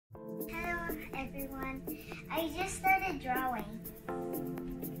everyone. I just started drawing.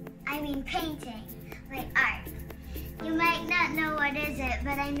 Painting, like art. You might not know what is it,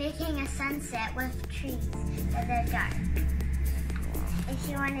 but I'm making a sunset with trees that are dark. If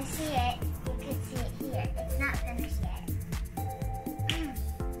you want to see it, you could see it here. It's not finished yet.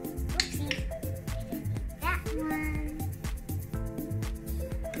 Oopsie. I didn't need that one.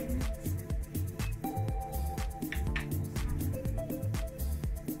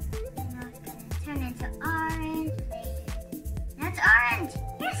 Now it's going to turn into orange. That's orange!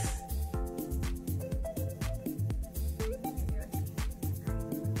 Yes!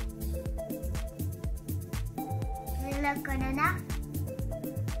 Does it look good enough?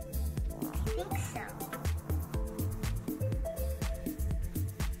 I think so.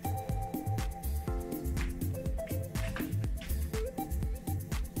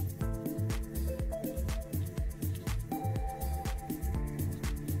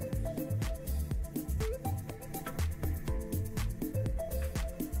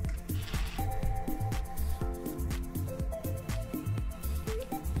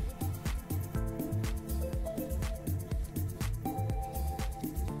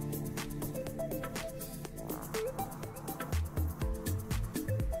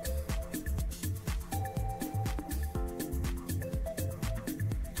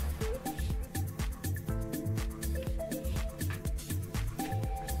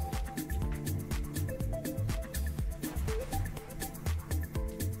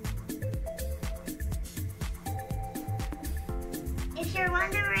 If you're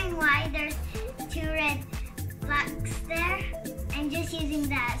wondering why there's 2 red blocks there, I'm just using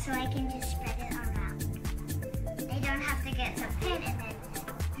that so I can just spread it around. I don't have to get some pen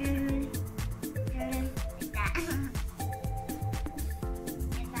and then like that.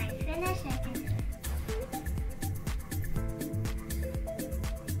 If I finish, I can.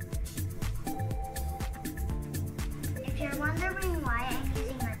 If you're wondering why I'm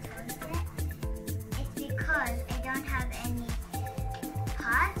using a toy set, it's because I don't have any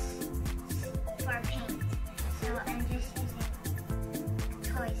pots for paint, so I'm just using a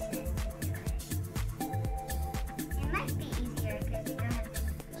toy set. It might be easier because you don't have to.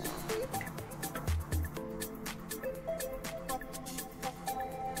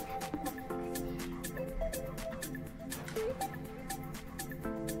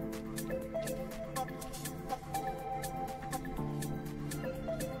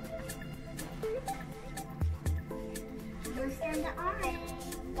 Almost done the orange.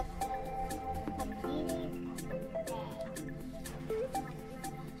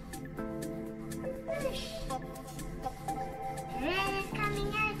 Red is coming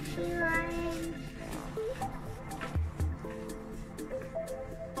at you, orange.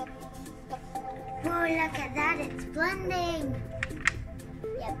 Whoa, look at that, it's blending.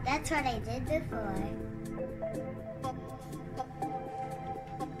 Yep, that's what I did before.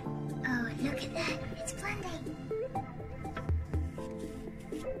 Oh, look at that, it's blending.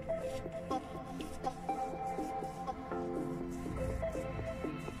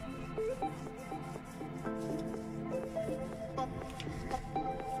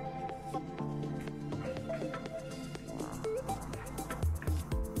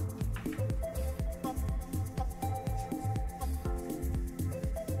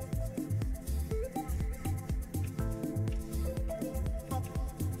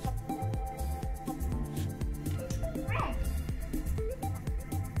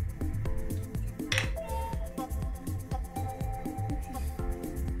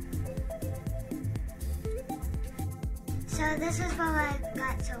 So this is what I've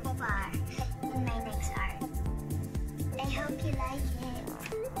got so far in my next art. I hope you like it.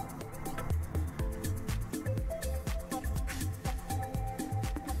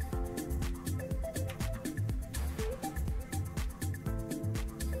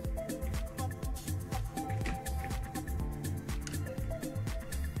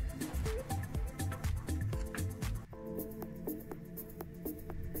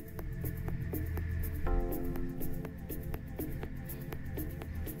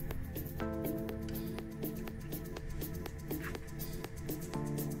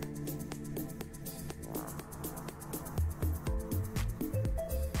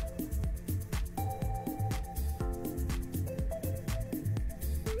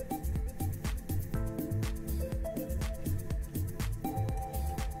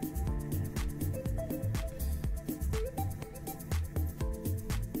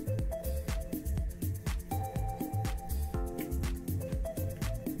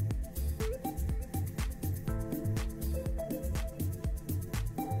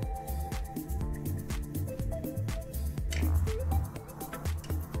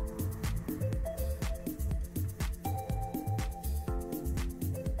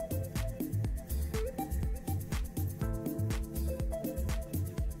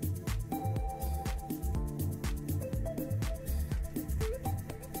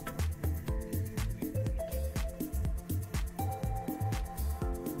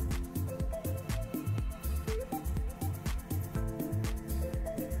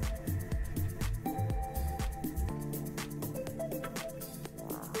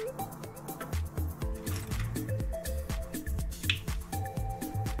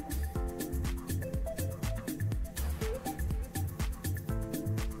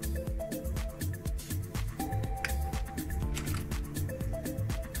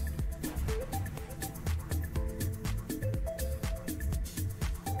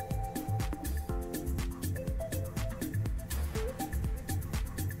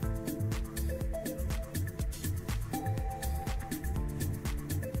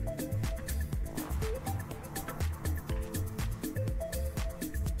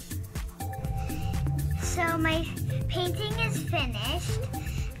 So my painting is finished,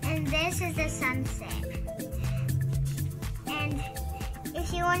 and this is the sunset. And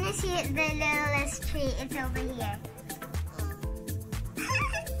if you want to see the littlest tree, it's over here.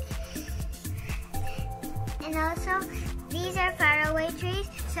 And also, these are faraway trees,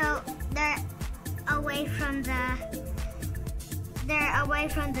 so they're away from the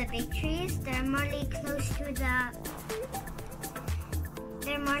big trees. They're more close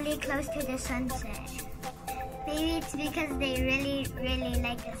to the sunset. Maybe it's because they really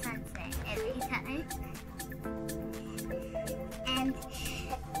like the sunset every time. And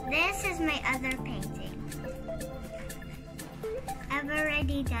this is my other painting. I've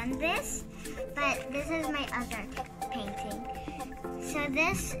already done this, but this is my other painting. So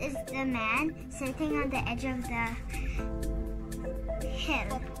this is the man sitting on the edge of the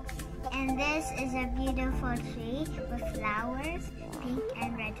hill. And this is a beautiful tree with flowers, pink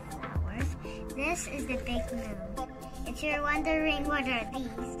and red flowers. This is the big moon. If you're wondering what are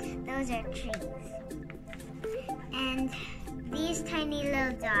these, those are trees. And these tiny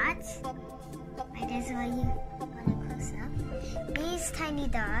little dots, I just want you want to close up. These tiny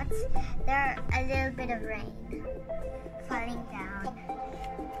dots, they're a little bit of rain falling down.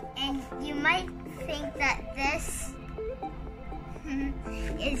 And you might think that this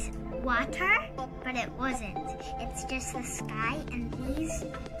is water, but it wasn't. It's just the sky, and this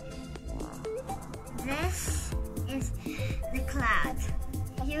is the clouds.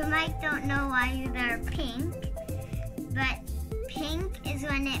 You might don't know why they're pink, but pink is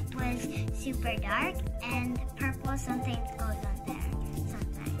when it was super dark, and purple sometimes goes on there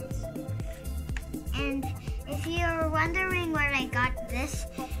sometimes. And if you're wondering where I got this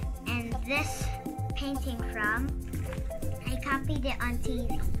and this painting from, I copied it on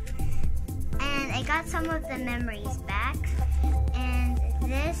TV. And I got some of the memories back. And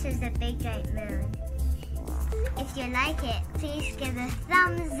this is the big giant moon. If you like it, please give a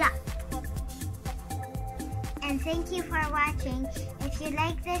thumbs up. And thank you for watching. If you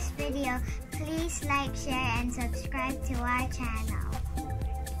like this video, please like, share, and subscribe to our channel.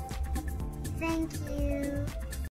 Thank you.